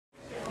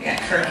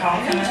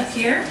come up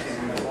here.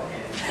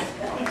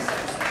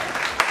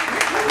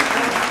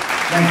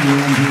 Thank you,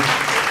 Andy.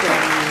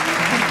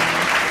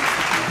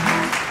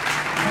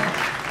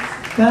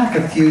 Back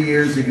a few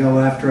years ago,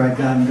 after I'd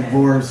gotten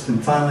divorced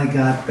and finally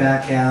got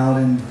back out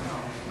and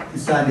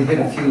decided to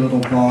hit a few little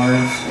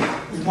bars,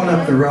 there's one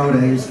up the road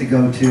I used to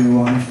go to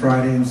on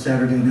Friday and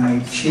Saturday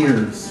night,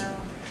 Cheers.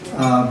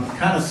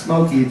 Kind of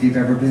smoky if you've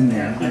ever been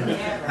there.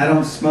 I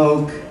don't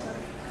smoke.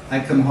 I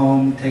come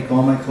home, take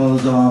all my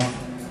clothes off,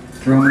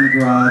 throw them in the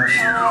garage.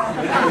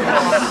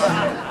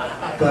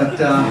 But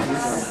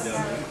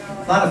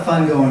a lot of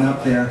fun going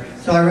up there.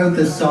 So I wrote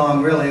this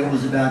song, really it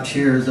was about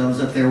Cheers. I was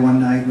up there one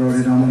night, wrote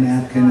it on a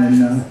napkin,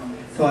 and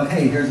thought,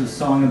 hey, here's a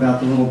song about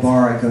the little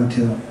bar I go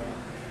to.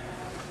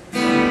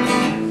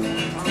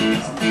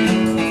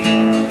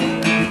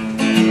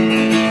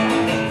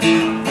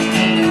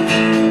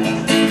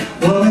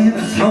 Well, in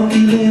a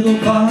smoky little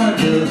bar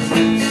just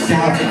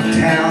south of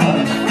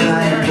town,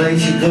 kind of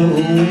place you go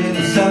when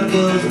the sun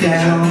goes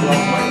down.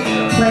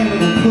 Play with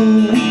the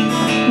pool,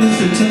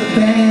 listen to the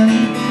band,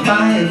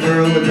 buy a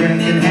girl a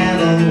drink and have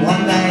a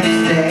one-night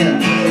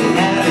stand.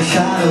 Had a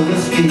shot of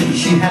whiskey,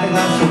 she had a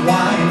glass of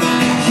wine.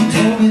 She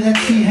told me that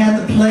she had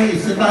the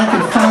place if I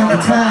could find the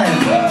time.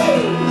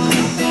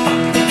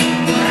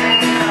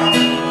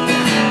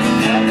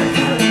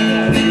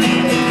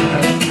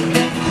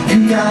 You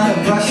gotta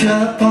brush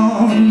up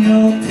on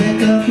your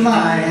pickup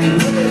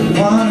lines.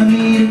 Wanna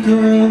meet a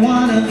girl,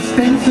 wanna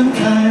spend some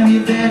time.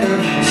 You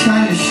better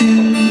shine your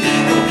shoes,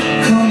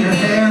 comb your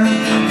hair,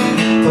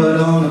 put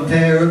on a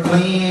pair of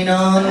clean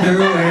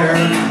underwear.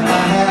 I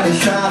had a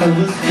shot of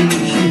whiskey,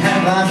 she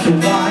had lots of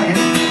wine.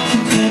 She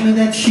told me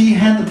that she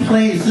had the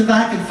place if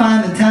I could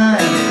find the time.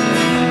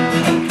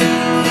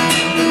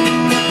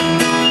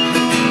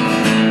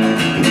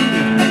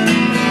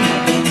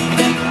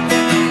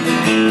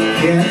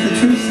 Yeah, it's a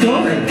true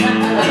story.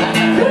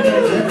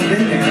 Nobody's ever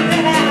been there.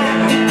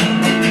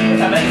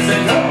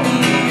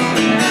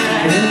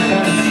 It is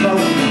kind of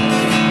smoky.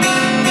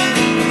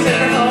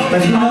 But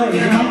you know,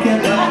 you might get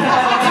lucky.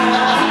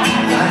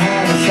 I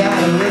had a shot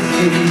of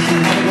whiskey, she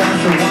had a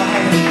glass of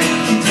wine.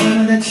 She told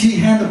me that she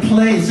had the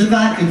place if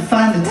I could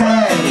find the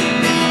time.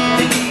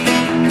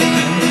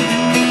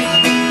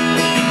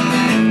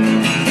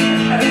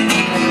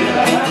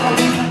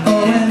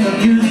 Oh, when the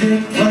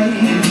music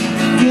plays,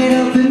 get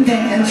up and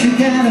dance. You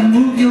gotta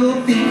move your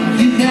feet,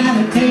 you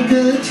gotta take a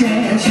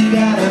chance. You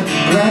gotta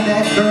grab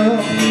that girl,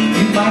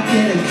 you might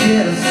get a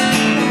kiss,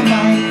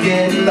 might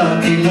get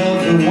lucky,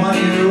 love the one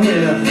you're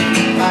with.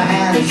 I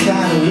had a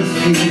shot of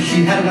whiskey,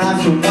 she had a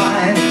glass of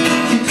wine.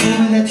 She told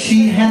me that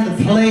she had the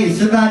place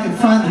if I could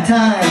find the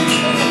time.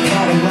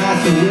 Had a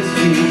glass of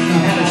whiskey, she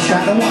had a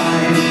shot of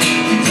wine.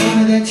 She told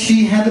me that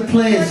she had the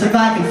place if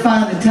I could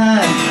find the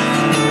time.